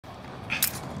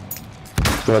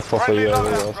gonna toss a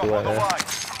UAV off the way there.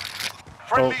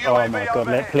 Oh my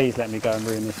god, please let me go and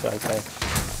ruin this, okay.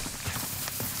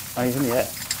 Oh, he's in the air.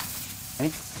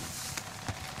 Hey?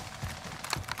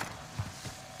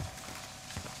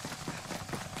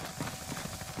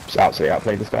 Just absolutely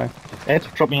outplayed this guy. Ed,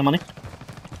 drop me your money.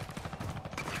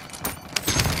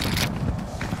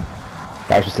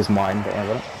 That was just his mind, but yeah,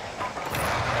 got it.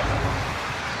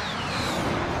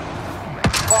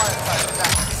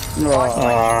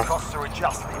 Costs are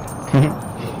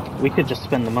adjusted. We could just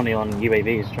spend the money on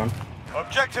UAVs, John.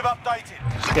 Objective updated.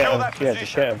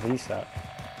 Just get a VSAT.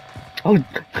 Oh,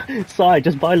 Si,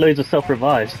 just buy loads of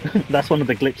self-revives. That's one of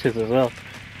the glitches as well.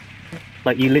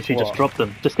 Like, you literally just drop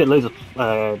them. Just get loads of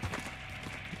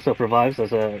self-revives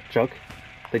as a jug.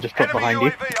 They just drop behind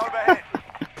you.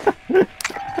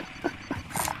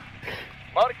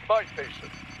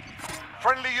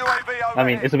 Friendly UAV overhead. I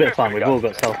mean, it's a bit of fun. We've all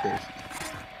got selfies.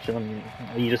 John,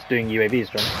 are you just doing UAVs,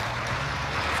 John?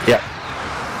 Yeah.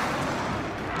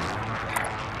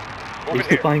 Are you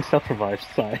still buying self-revives,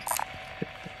 Si? I'm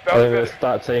gonna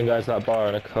start seeing guys that bar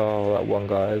in a car, that one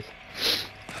guy is.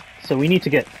 So we need to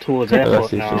get towards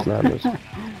airport now.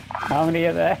 How many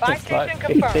are there? It's like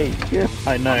 15. Yeah.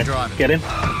 I know. Get in.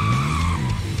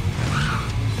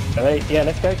 Yeah,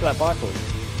 let's go to that bicycle.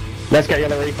 Let's get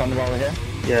yellow recon while we're here.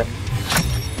 Yeah.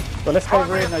 Well, let's go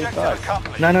ruin those guys.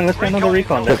 No, let's get another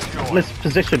recon. Let's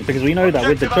position, because we know that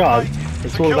with the jug,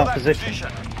 it's all about position.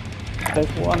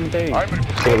 There's one dude.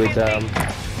 There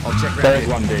is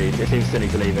one dude. It seems silly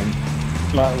to leave him.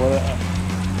 Like, well,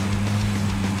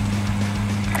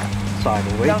 Side,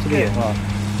 we'll wait to the end.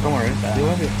 Don't worry, you'll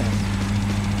have your thing.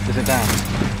 Is it down?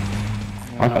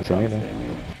 I can't see anything.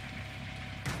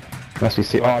 Must be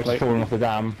see. Oh, I've just fallen off the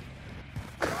dam.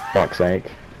 Fuck's sake.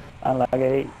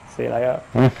 Unlucky. See you later.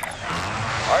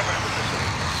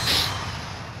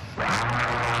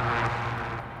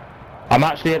 I'm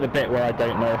actually at the bit where I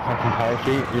don't know if I can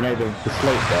parachute. You know, the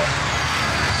slope bit.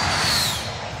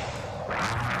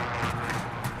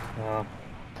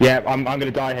 Yeah, I'm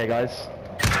gonna die here, guys.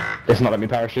 It's not let me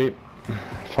parachute.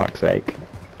 Fuck's sake.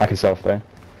 I can self though.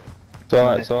 It's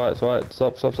alright, it's alright, it's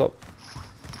alright. Stop.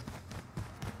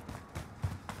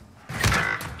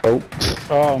 Oh.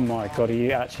 Oh my god, are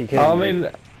you actually kidding me? I mean,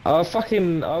 I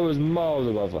was miles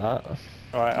above that.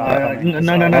 Alright,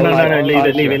 no,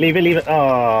 leave it.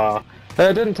 Oh.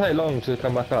 It didn't take long to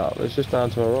come back up. It's just down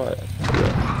to our right.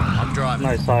 I'm driving.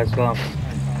 No, side's gone.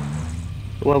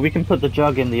 Well, we can put the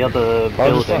jug in the other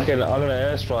building. I'm gonna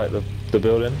airstrike the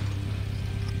building.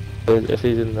 If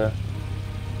he's in there.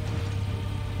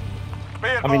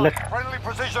 I mean, look. Friendly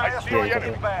precision airstrike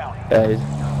inbound. Yeah, he's...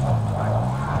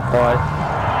 Alright.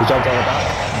 He jumped on the back.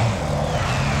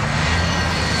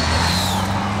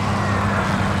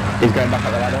 He's going back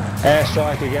up the ladder.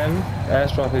 Airstrike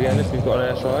again if you've got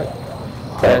an airstrike.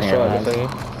 Airstrike the thingy.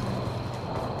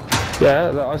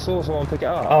 Yeah, I saw someone pick it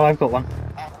up. Oh, I've got one.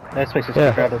 Airspace is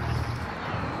crowded.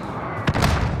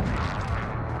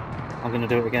 I'm gonna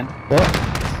do it again. What?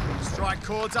 Strike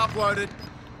cords uploaded.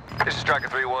 This is Striker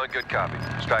 3-1, good copy.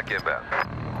 Strike inbound.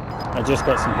 I just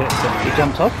got some hits on He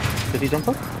jumped off? Did he jump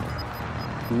off?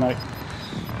 No.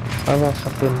 I'm a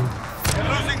fucking... You're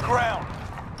losing ground.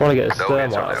 I want to get a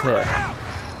stern up here.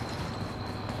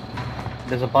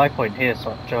 There's a buy point here,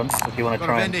 John, if you want to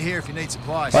try. Got a vendor here if you need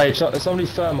supplies. Wait,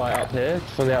 somebody's thermite up here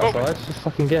from the outside. Just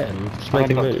fucking get him. Just make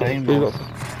him move.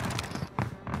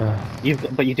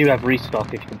 But you do have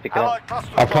restock if you can pick it up.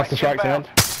 I'll cluster strike him.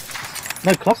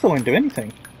 No, cluster won't do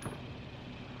anything.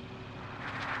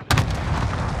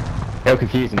 It'll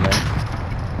confuse him though.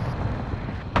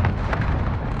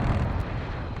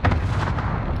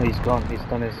 Oh, he's gone. He's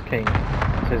done his king.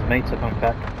 So his mates are coming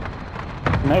back.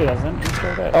 No, he hasn't. He's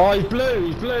still there. Oh, he's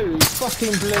blue. He's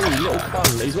fucking blue. Little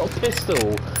cunt. He's got a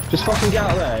pistol. Just fucking get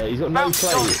out there. He's got no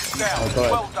plate. Oh,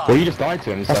 God. Well, you just died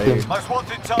to him, so... I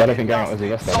don't think going out was a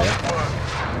yes idea.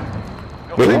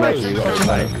 Really makes you got a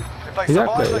plate.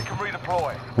 Exactly.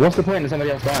 What's the point of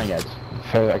somebody else dying, Ed?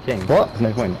 For a king? What? There's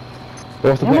no point.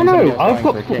 What's the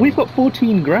point we've got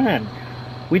 14 grand.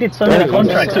 We did so many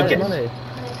contracts with money.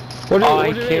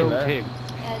 I killed him.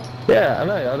 Yeah, I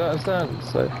know, I don't understand.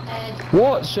 So,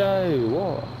 what show?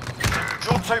 What?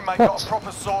 Your teammate got a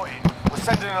proper sorting. We're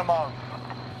sending them home.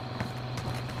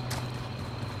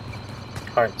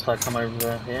 Alright, so I come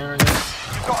over here and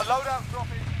You've got a loadout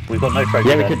dropping. we've got no trophy.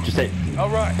 Yeah, we could just take.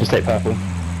 Alright. Just take purple.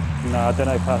 No, I don't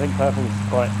know. I think purple's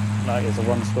quite like it's a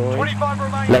one story. 25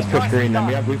 remaining. Let's push green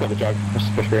then. We've got the jug. Let's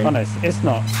push green. Oh no, it's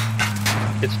not.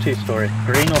 It's 2-story.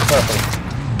 Green or purple?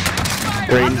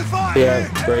 Green. Yeah,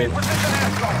 green.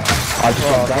 I just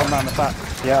got I'm round the back.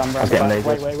 Yeah, I'm round the back.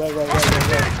 Wait.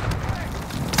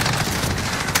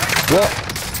 What?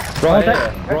 Right here.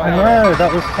 Right here. No,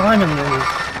 that was Simon.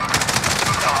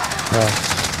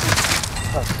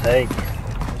 That's fake.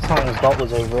 Simon's dot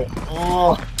was over it.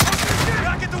 Oh.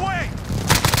 Back in the way!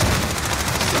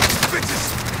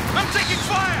 Bitches! I'm taking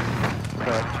fire!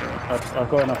 I've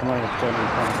got enough money to generally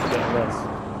come to get this.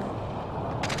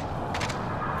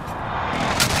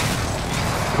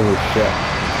 Oh shit.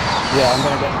 Yeah, I'm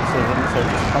gonna get precision, so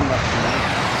just come back to me.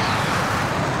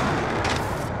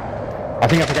 I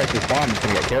think if I go to this farm, I'm just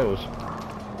gonna get killed.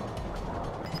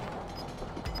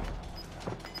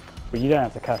 But you don't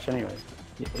have to cash anyway.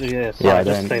 Yeah, Yeah,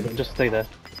 just stay there. Just stay there.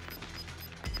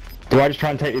 Do I just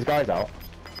try and take these guys out?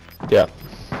 Yeah.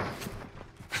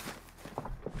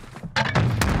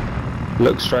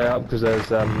 Look straight up because there's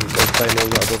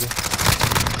claymores up above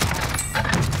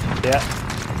you. Yeah.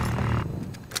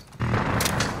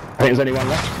 I think there's only one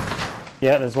left.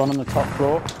 Yeah, there's one on the top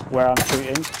floor where I'm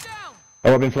shooting.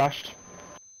 Oh, I've been flashed.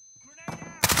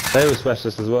 They were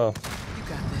specialists as well. You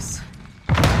got this.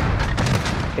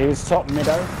 He was top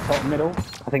middle.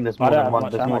 I think there's more than one.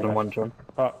 There's more than one, John.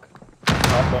 Fuck.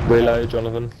 I've got no Reload, health.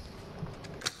 Jonathan.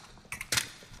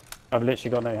 I've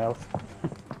literally got no health.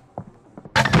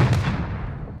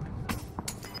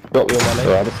 Drop your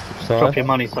money. Drop your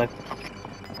money, Si.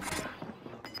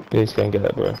 Please go and get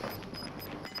it, bro.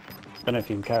 Don't know if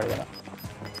you can carry that.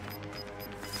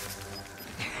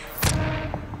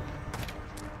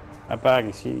 That bag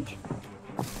is huge.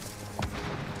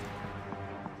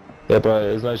 Yeah, bro,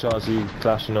 there's no chance of you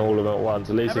clashing all of them at once.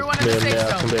 At least Everyone if in me the and safe Mia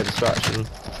zone. can be a distraction.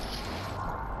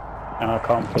 And I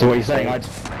can't So what are you saying?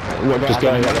 Just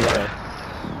go and get the money.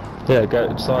 Yeah,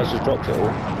 go. Size just dropped it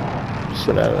all. Just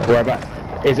went over there. Where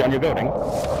about? Is it on your building?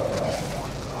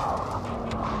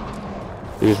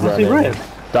 He was What's he running. red?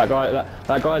 That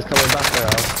guy's coming back now.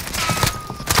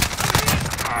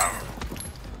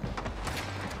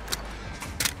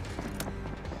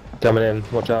 Coming in,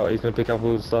 watch out, he's gonna pick up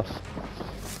all the stuff.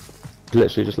 He's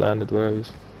literally just landed where he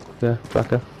was. Yeah,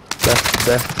 backer.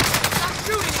 There.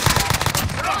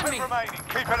 Nothing remaining,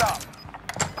 keep it up!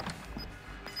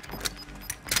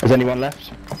 Is anyone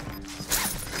left?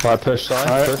 Right, push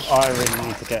side, push. I really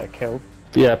need to get a kill.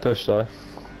 Yeah, push side.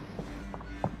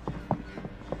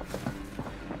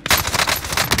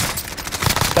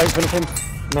 Don't finish him.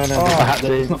 No, I had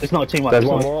to. it's not a team wipe. There's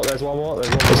one more, there's one more.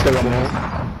 There's still one more.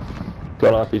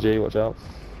 Got an RPG, watch out.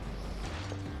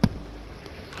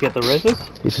 Get the reses?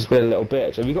 He's just been a little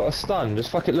bitch. Have you got a stun? Just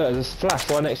fucking look, there's a flash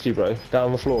right next to you, bro. Down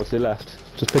on the floor to the left.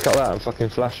 Just pick up that and fucking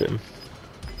flash him.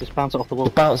 Just bounce it off the wall.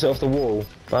 Just bounce it off the wall.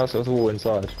 Bounce it off the wall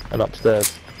inside and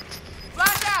upstairs.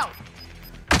 Flash out!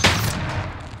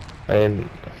 And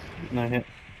No hit.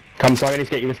 Come, Si, I need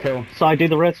to get you this kill. Si, do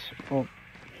the res. Oh.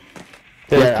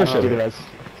 yeah, push I'll do the it. res.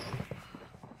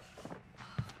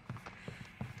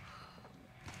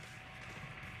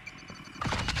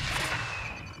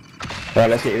 Right,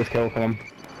 let's get you this kill, come on.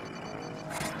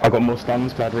 I've got more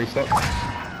stuns, glad restock.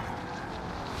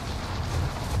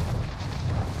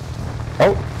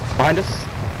 Oh, behind us.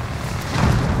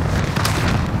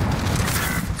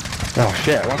 Oh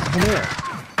shit, what's happening here?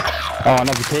 Oh,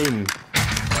 another team.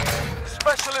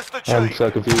 Specialist I'm achieved. so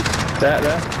confused. There.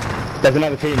 There's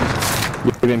another team.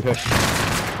 You've been pushed.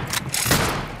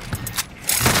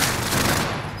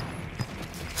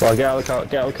 Well, get out of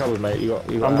the cupboard, mate. You got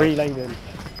I'm reloading.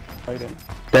 Loading.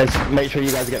 Make sure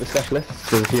you guys get the specialists.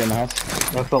 There's a few in the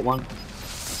house. I've got one.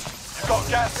 You've got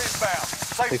gas inbound.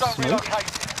 Safe Big zone smoke.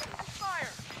 relocated.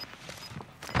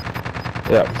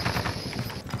 Yeah.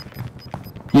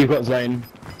 You've got zone.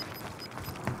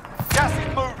 Gas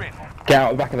is moving. Get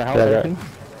out the back of the house, Yeah, open.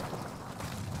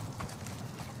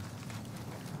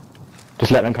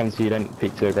 Just let them come to you, don't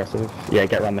peek too aggressive. Yeah,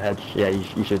 get around the hedge. Yeah,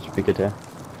 you should be good here.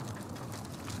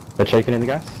 They're choking in the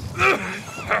gas.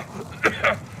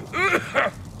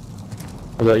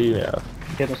 Was that you, yeah?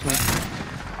 Get us, mate.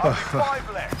 Only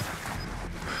 5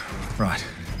 left. Right.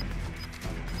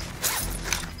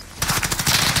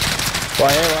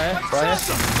 Right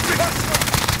here.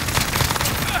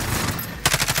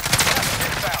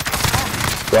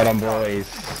 Well done, boys.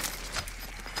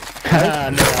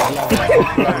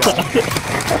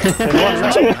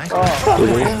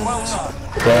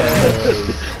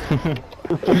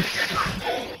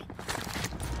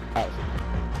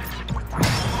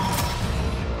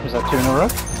 Is that 2 in a row?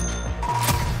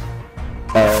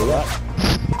 Yeah.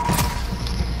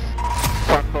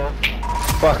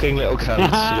 Fucking little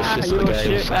cunts. You're just the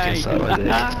game. Fucking so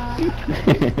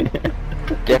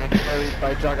Get carried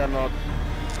by Juggernaut.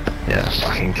 Yeah,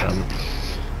 fucking cunt.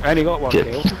 I only got one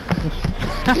kill.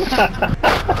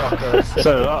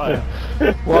 So,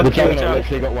 The Juggernaut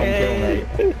literally got 1 kill, mate.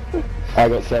 I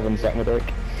got 7, suck my dick.